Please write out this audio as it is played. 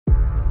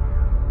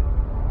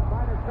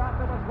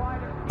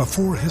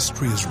Before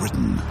history is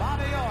written,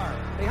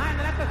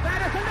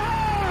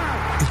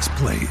 it's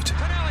played.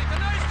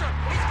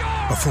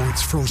 Before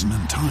it's frozen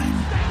in time,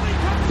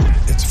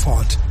 it's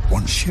fought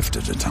one shift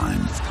at a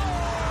time.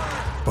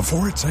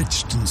 Before it's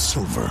etched in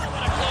silver,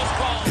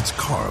 it's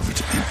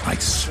carved in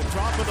ice.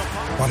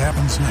 What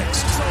happens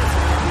next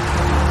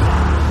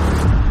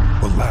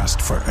will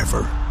last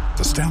forever.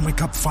 The Stanley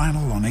Cup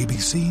Final on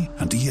ABC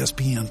and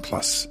ESPN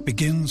Plus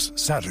begins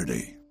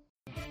Saturday.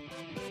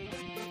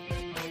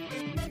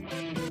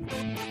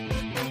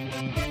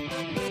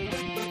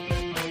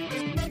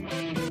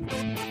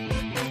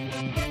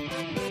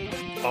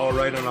 All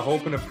right, on a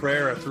hope and a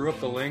prayer, I threw up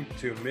the link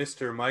to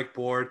Mr. Mike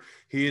Board.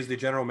 He is the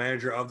general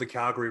manager of the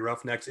Calgary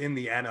Roughnecks in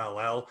the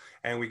NLL,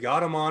 and we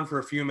got him on for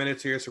a few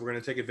minutes here, so we're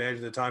going to take advantage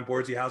of the time.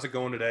 Boardsy, how's it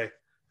going today?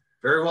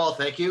 Very well,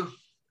 thank you.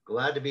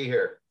 Glad to be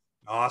here.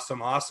 Awesome.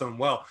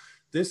 Well,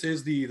 this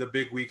is the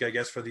big week, I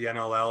guess, for the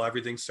NLL.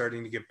 Everything's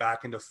starting to get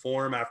back into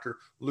form after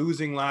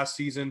losing last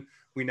season.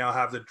 We now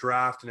have the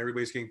draft, and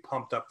everybody's getting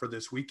pumped up for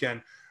this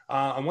weekend.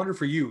 I wonder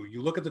for you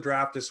look at the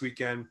draft this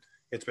weekend.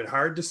 It's been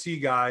hard to see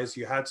guys.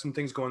 You had some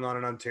things going on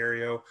in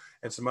Ontario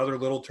and some other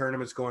little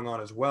tournaments going on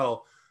as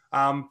well.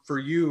 For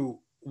you,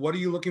 what are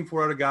you looking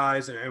for out of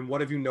guys, and what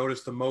have you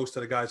noticed the most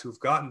out of guys who've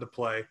gotten to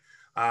play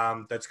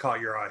that's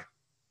caught your eye?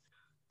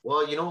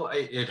 Well,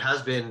 it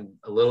has been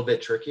a little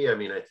bit tricky. I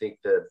mean, I think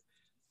that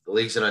the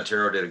leagues in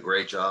Ontario did a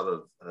great job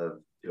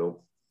of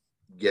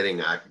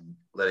getting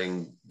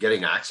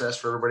access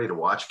for everybody to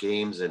watch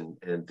games and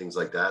things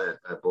like that,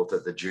 both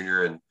at the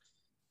junior and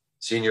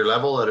senior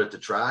level out at the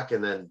track.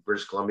 And then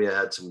British Columbia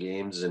had some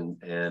games and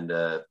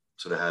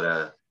sort of had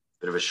a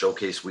bit of a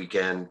showcase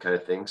weekend kind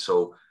of thing.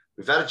 So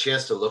we've had a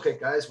chance to look at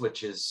guys,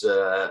 which is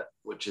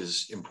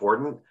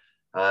important.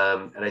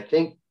 And I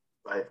think,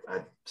 I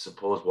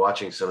suppose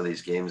watching some of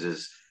these games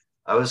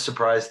I was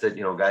surprised that,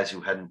 guys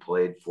who hadn't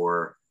played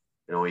for,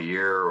 a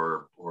year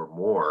or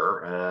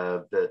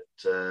more, that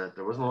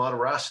there wasn't a lot of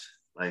rust.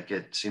 Like,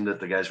 it seemed that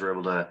the guys were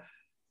able to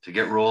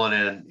get rolling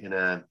in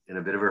a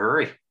bit of a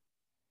hurry.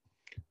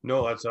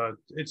 No,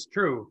 it's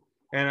true.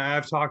 And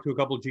I've talked to a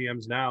couple of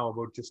GMs now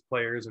about just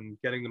players and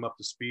getting them up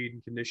to speed,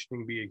 and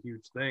conditioning be a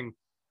huge thing.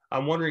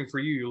 I'm wondering for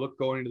you look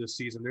going into the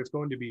season, there's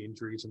going to be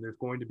injuries and there's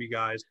going to be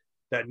guys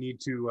that need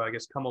to, I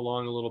guess, come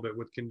along a little bit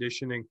with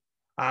conditioning.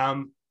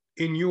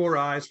 In your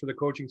eyes, for the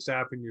coaching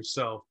staff and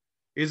yourself,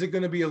 is it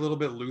going to be a little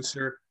bit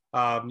looser,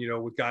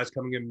 with guys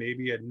coming in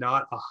maybe at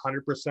not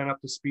 100%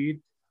 up to speed,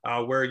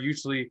 where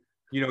usually,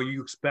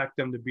 you expect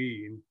them to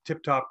be in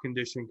tip-top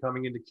condition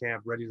coming into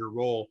camp, ready to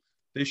roll?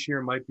 This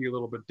year might be a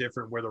little bit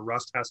different, where the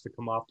rust has to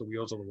come off the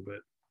wheels a little bit.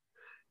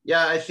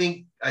 Yeah, I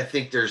think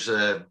there's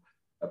a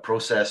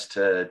process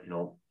to,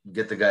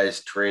 get the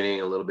guys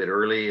training a little bit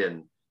early.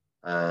 And,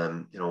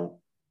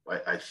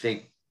 I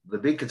think the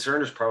big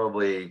concern is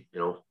probably,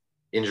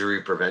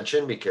 injury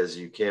prevention, because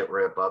you can't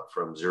ramp up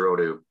from 0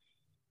 to,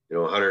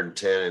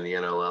 110 in the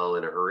NLL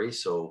in a hurry.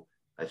 So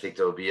I think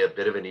there'll be a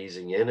bit of an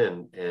easing in,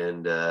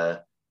 and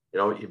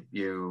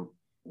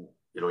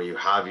you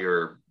have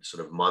your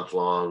sort of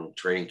month-long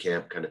training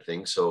camp kind of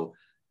thing. So,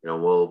 the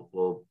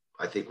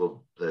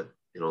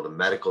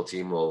medical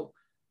team will,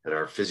 and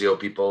our physio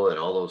people and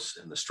all those,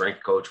 and the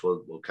strength coach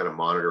will kind of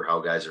monitor how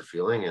guys are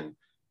feeling.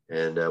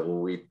 I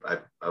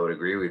would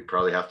agree, we'd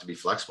probably have to be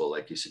flexible,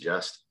 like you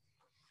suggest.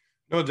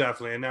 No,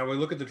 definitely. And now we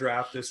look at the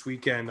draft this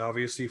weekend.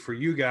 Obviously, for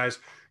you guys,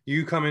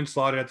 you come in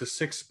slotted at the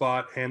 6th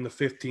spot and the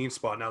 15th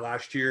spot. Now,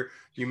 last year,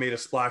 you made a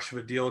splash of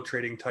a deal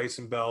trading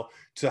Tyson Bell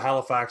to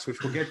Halifax,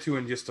 which we'll get to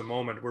in just a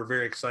moment. We're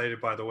very excited,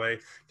 by the way,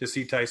 to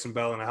see Tyson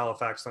Bell in a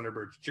Halifax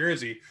Thunderbirds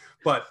jersey.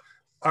 But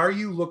are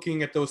you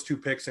looking at those two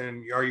picks,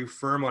 and are you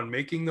firm on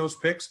making those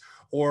picks?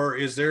 Or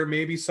is there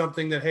maybe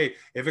something that, hey,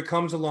 if it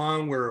comes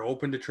along, we're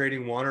open to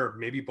trading one or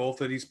maybe both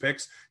of these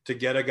picks to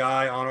get a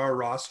guy on our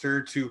roster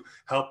to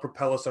help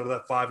propel us out of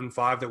that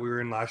 5-5 that we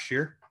were in last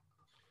year?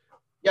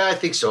 Yeah, I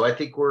think so. I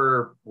think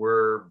we're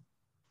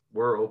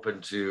open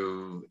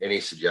to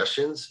any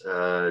suggestions.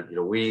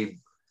 We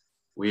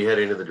head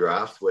into the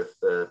draft with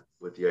the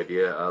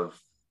idea of,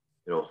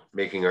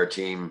 making our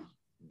team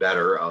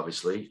better,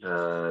 obviously,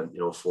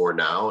 for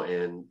now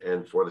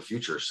and for the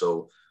future.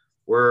 So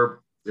we're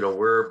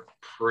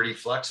pretty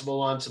flexible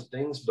on some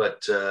things,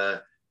 but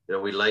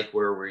we like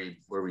where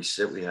we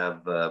sit. We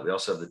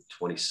also have the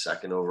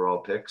 22nd overall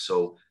pick.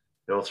 So,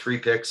 3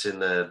 picks in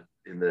the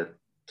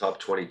top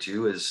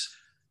 22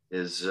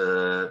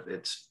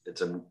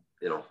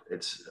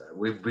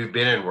 we've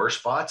been in worse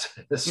spots.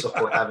 So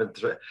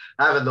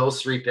having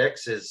those 3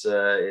 picks is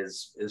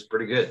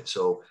pretty good.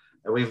 So,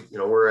 and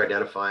we're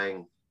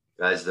identifying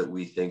guys that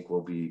we think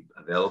will be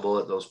available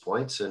at those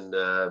points. And,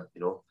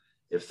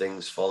 if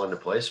things fall into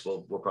place,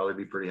 we'll probably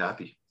be pretty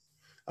happy.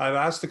 I've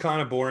asked the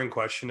kind of boring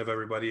question of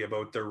everybody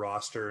about their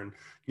roster and,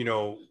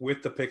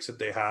 with the picks that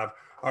they have,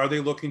 are they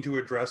looking to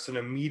address an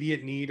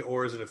immediate need,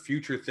 or is it a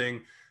future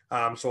thing?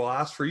 So I'll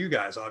ask for you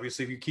guys.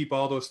 Obviously, if you keep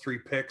all those 3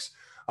 picks,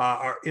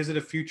 is it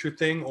a future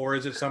thing, or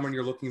is it someone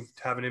you're looking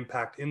to have an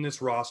impact in this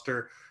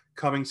roster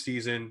coming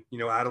season,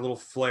 add a little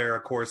flair,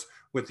 of course,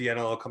 with the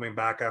NLL coming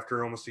back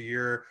after almost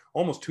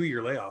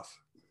 2-year layoff?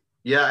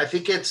 Yeah, I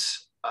think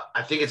it's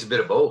a bit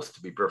of both,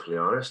 to be perfectly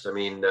honest. I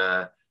mean,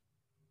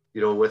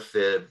 with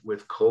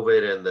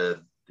COVID and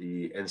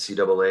the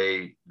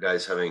NCAA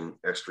guys having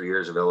extra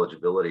years of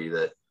eligibility,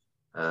 that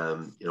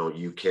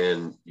you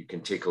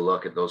can take a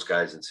look at those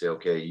guys and say,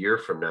 okay, a year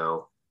from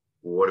now,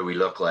 what do we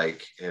look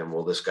like, and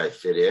will this guy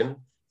fit in?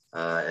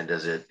 And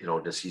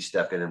does he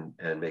step in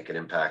and make an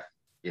impact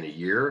in a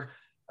year?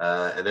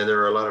 And then there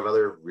are a lot of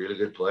other really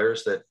good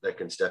players that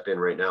can step in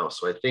right now.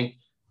 So I think,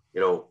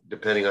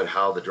 depending on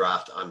how the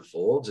draft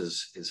unfolds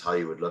is how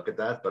you would look at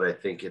that. But I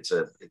think it's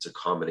a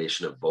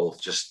combination of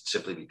both, just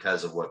simply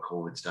because of what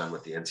COVID's done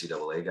with the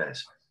NCAA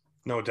guys.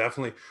 No,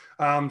 definitely.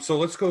 So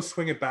let's go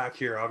swing it back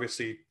here.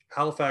 Obviously,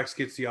 Halifax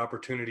gets the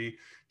opportunity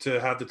to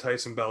have the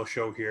Tyson Bell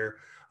show here.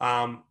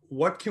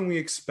 What can we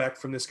expect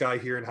from this guy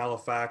here in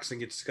Halifax and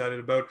get excited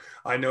about?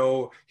 I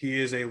know he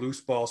is a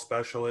loose ball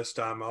specialist.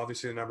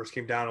 Obviously, the numbers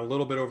came down a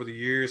little bit over the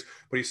years,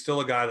 but he's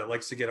still a guy that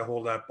likes to get a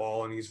hold of that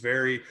ball, and he's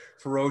very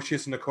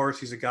ferocious. And of course,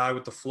 he's a guy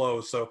with the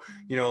flow. So,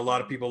 a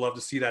lot of people love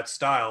to see that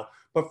style.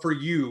 But for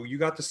you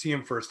got to see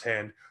him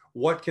firsthand.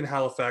 What can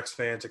Halifax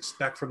fans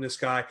expect from this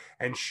guy?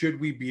 And should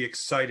we be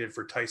excited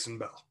for Tyson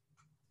Bell?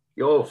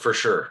 Oh, for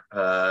sure.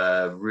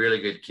 Really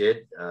good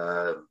kid.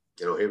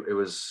 It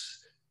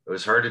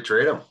was hard to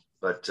trade him,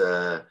 but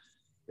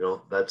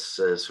that's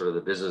sort of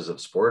the business of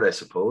sport, I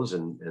suppose,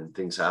 and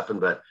things happen.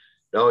 But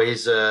no,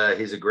 he's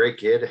a great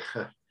kid.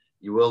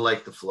 You will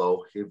like the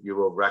flow. You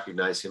will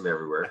recognize him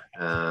everywhere.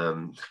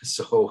 No, he's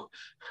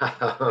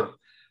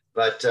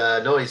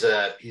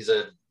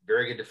a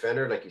very good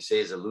defender. Like you say,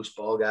 he's a loose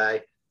ball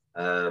guy.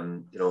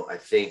 I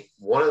think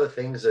one of the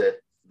things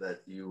that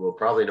you will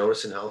probably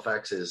notice in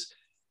Halifax is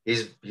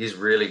he's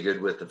really good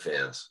with the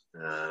fans.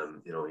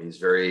 He's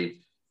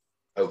very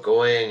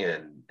outgoing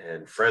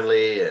and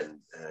friendly, and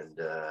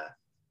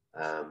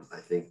I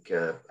think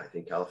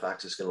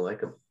Halifax is going to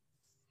like him.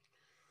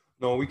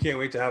 No, we can't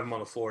wait to have him on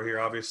the floor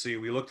here. Obviously,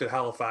 we looked at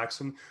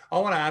Halifax, and I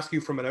want to ask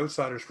you from an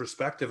outsider's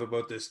perspective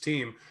about this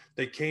team.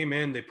 They came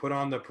in, they put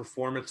on the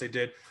performance they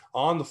did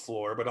on the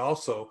floor, but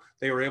also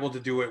they were able to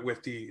do it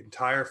with the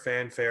entire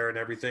fanfare and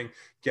everything,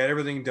 get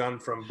everything done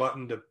from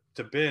button to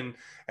bin,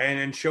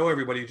 and show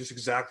everybody just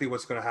exactly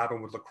what's going to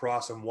happen with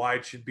lacrosse and why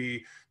it should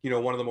be,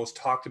 one of the most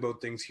talked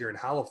about things here in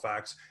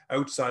Halifax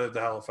outside of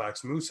the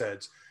Halifax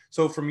Mooseheads.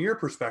 So from your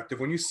perspective,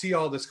 when you see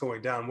all this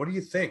going down, what do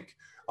you think?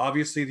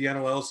 Obviously, the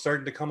NLL is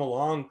starting to come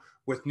along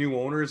with new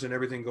owners and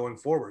everything going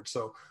forward.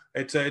 So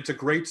it's a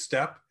great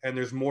step, and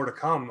there's more to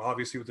come,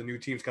 obviously, with the new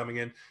teams coming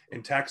in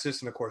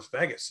Texas and, of course,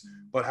 Vegas.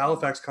 But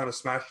Halifax kind of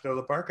smashed it out of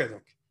the park, I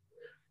think.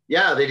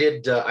 Yeah, they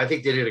did. I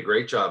think they did a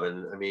great job.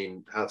 And, I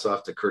mean, hats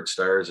off to Kurt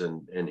Stars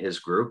and his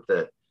group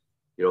that,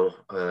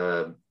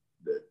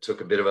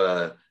 took a bit of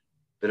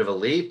a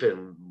leap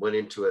and went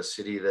into a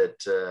city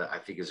that I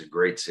think is a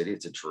great city.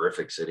 It's a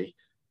terrific city,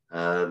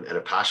 and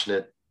a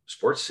passionate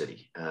sports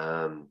city.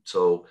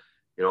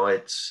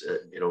 It's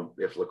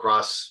if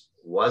lacrosse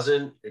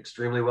wasn't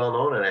extremely well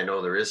known, and I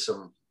know there is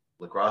some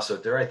lacrosse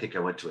out there. I think I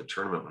went to a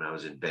tournament when I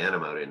was in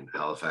Bantam out in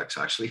Halifax,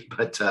 actually.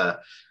 But I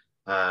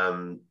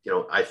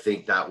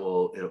think that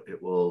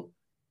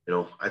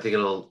I think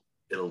it'll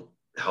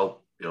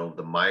help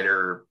the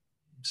minor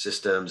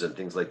systems and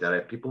things like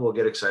that. People will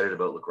get excited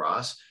about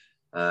lacrosse.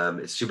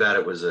 It's too bad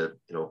it was the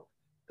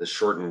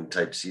shortened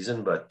type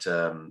season, but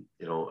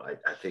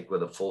I think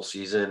with a full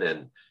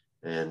season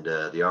and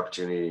the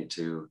opportunity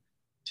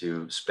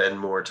to spend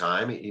more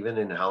time even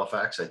in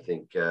Halifax, I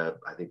think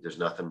there's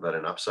nothing but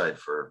an upside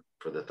for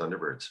the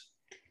Thunderbirds.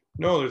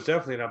 No, there's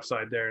definitely an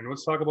upside there. And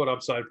let's talk about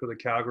upside for the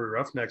Calgary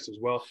Roughnecks as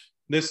well.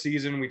 This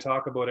season, we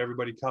talk about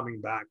everybody coming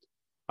back.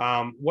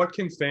 What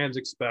can fans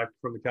expect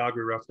from the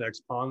Calgary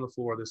Roughnecks on the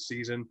floor this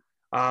season?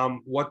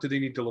 What do they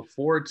need to look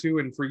forward to?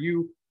 And for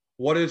you,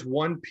 what is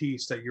one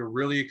piece that you're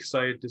really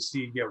excited to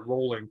see get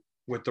rolling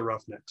with the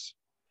Roughnecks?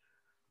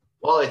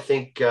 Well, I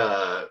think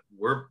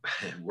we're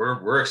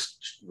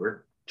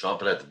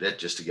chomping at the bit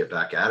just to get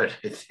back at it.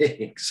 I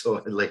think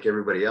so, like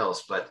everybody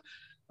else. But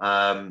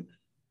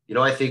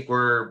I think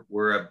we're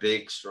a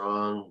big,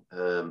 strong,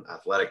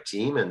 athletic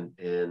team, and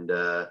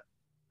we're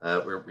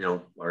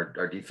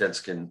our defense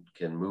can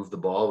move the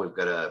ball. We've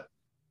got a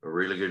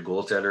really good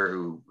goaltender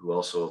who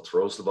also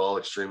throws the ball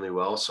extremely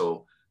well.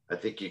 So I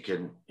think you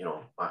can,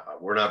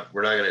 we're not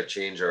going to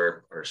change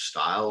our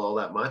style all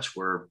that much.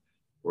 We're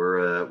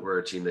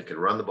a team that can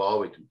run the ball.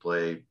 We can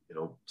play,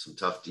 some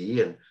tough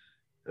D, and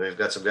we've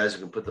got some guys who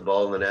can put the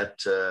ball in the net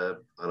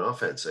on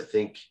offense. I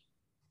think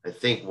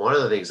one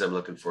of the things I'm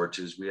looking forward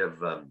to is we have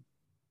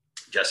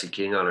Jesse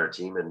King on our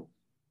team, and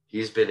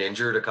he's been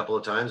injured a couple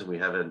of times, and we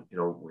haven't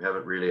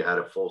really had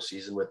a full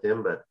season with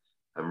him. But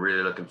I'm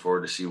really looking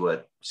forward to see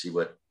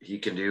what he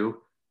can do.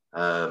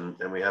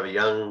 And we have a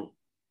young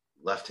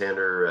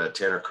left-hander,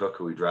 Tanner Cook,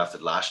 who we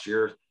drafted last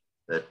year,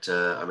 that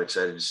I'm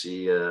excited to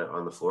see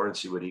on the floor and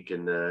see what he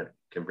can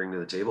bring to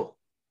the table.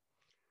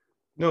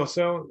 No,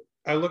 so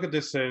I look at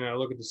this and I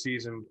look at the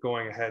season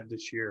going ahead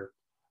this year.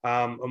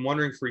 I'm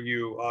wondering for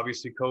you,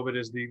 obviously COVID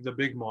is the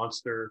big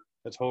monster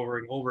that's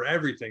hovering over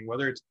everything,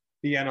 whether it's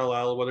the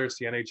NLL, whether it's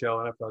the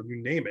NHL, NFL,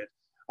 you name it.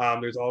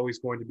 There's always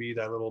going to be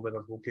that little bit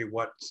of, okay,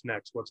 what's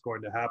next? What's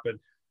going to happen?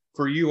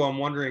 For you, I'm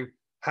wondering,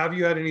 have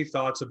you had any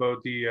thoughts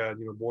about the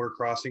border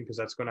crossing, because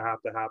that's going to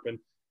have to happen?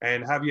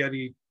 And have you had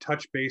any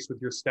touch base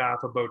with your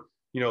staff about,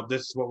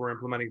 this is what we're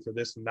implementing for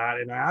this and that?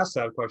 And I asked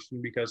that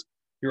question because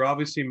you're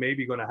obviously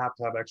maybe going to have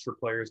extra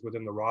players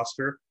within the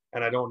roster.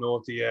 And I don't know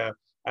if the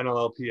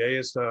NLLPA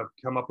has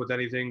come up with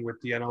anything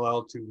with the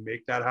NLL to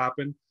make that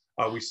happen.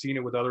 We've seen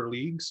it with other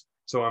leagues.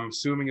 So I'm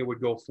assuming it would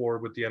go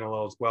forward with the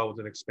NLL as well, with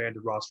an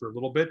expanded roster a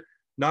little bit,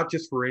 not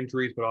just for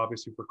injuries, but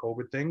obviously for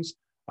COVID things.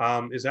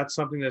 Is that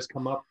something that's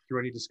come up through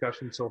any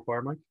discussion so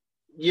far, Mike?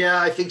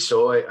 Yeah, I think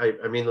so.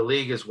 I mean, the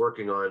league is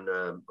working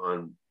on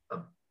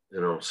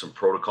some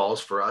protocols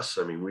for us.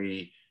 I mean,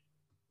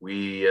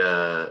 we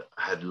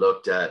had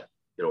looked at,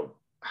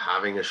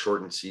 having a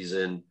shortened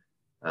season.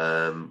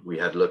 We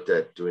had looked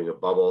at doing a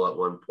bubble at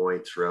one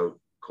point throughout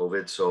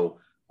COVID. So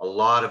a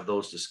lot of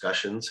those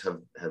discussions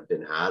have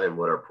been had, and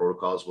what our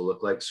protocols will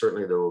look like.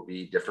 Certainly there will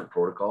be different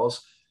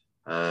protocols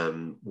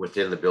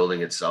within the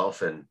building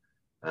itself, and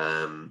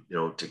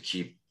to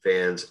keep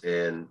fans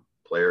and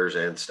players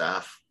and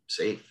staff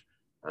safe.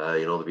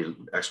 There'll be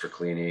extra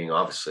cleaning,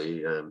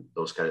 obviously,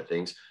 those kind of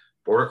things.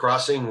 Border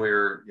crossing,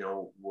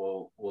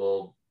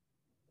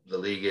 the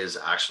league is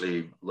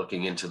actually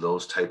looking into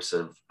those types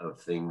of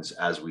things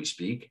as we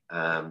speak.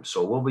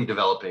 So we'll be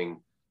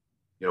developing,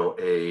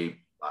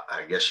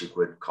 I guess you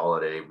could call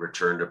it a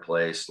return to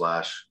play /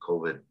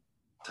 COVID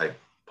type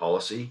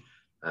policy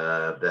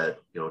that,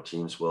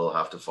 teams will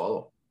have to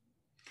follow.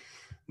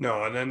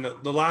 No, and then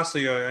the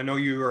lastly, I know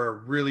you are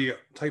really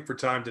tight for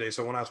time today,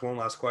 so I want to ask one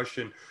last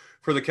question.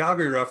 For the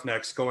Calgary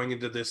Roughnecks going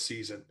into this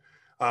season,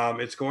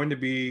 it's going to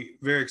be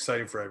very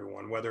exciting for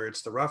everyone, whether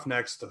it's the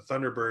Roughnecks, the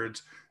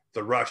Thunderbirds,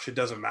 the Rush, it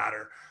doesn't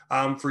matter.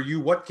 For you,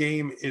 what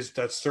game is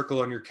that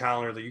circle on your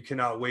calendar that you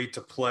cannot wait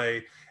to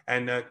play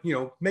and,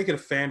 make it a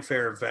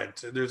fanfare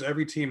event?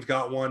 Every team's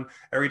got one.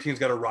 Every team's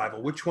got a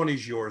rival. Which one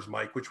is yours,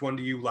 Mike? Which one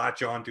do you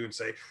latch on to and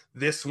say,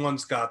 this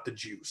one's got the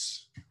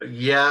juice?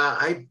 Yeah,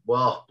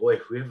 we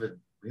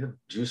have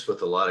juice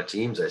with a lot of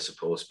teams, I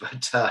suppose.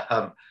 But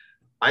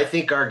I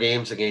think our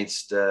games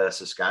against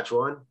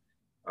Saskatchewan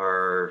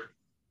are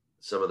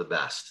some of the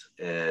best.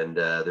 And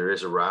there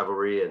is a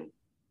rivalry, and,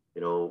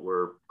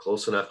 we're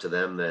close enough to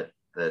them that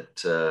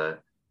a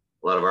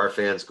lot of our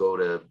fans go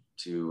to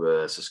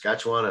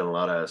Saskatchewan, and a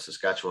lot of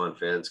Saskatchewan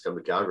fans come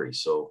to Calgary.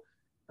 So,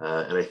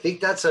 and I think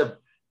that's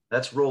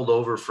rolled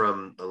over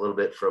from a little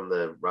bit from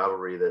the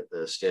rivalry that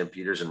the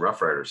Stampeders and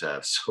Rough Riders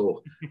have.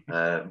 So,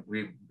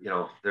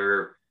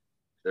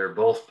 they're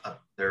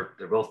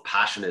both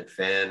passionate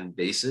fan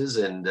bases,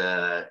 and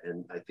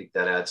I think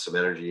that adds some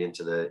energy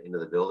into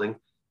the building.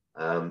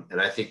 And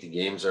I think the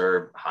games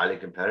are highly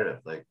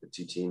competitive. Like, the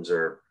two teams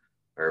are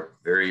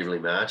very evenly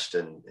matched,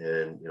 and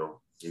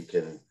you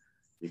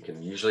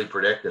can usually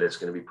predict that it's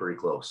going to be pretty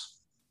close.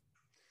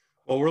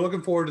 Well, we're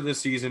looking forward to this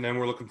season, and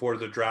we're looking forward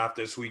to the draft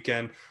this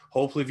weekend.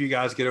 Hopefully, if you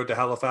guys get out to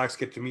Halifax,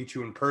 get to meet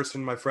you in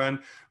person, my friend.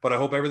 But I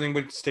hope everything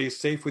would stay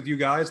safe with you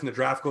guys, and the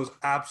draft goes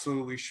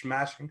absolutely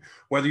smashing.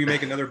 Whether you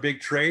make another big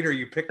trade or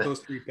you pick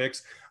those 3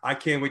 picks, I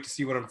can't wait to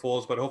see what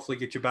unfolds, but hopefully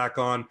get you back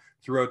on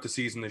throughout the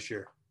season this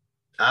year.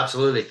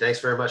 Absolutely. Thanks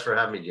very much for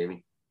having me,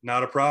 Jamie.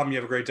 Not a problem. You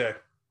have a great day.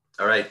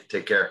 All right.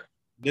 Take care.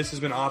 This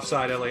has been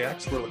Offside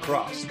LAX, where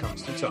lacrosse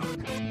comes to talk.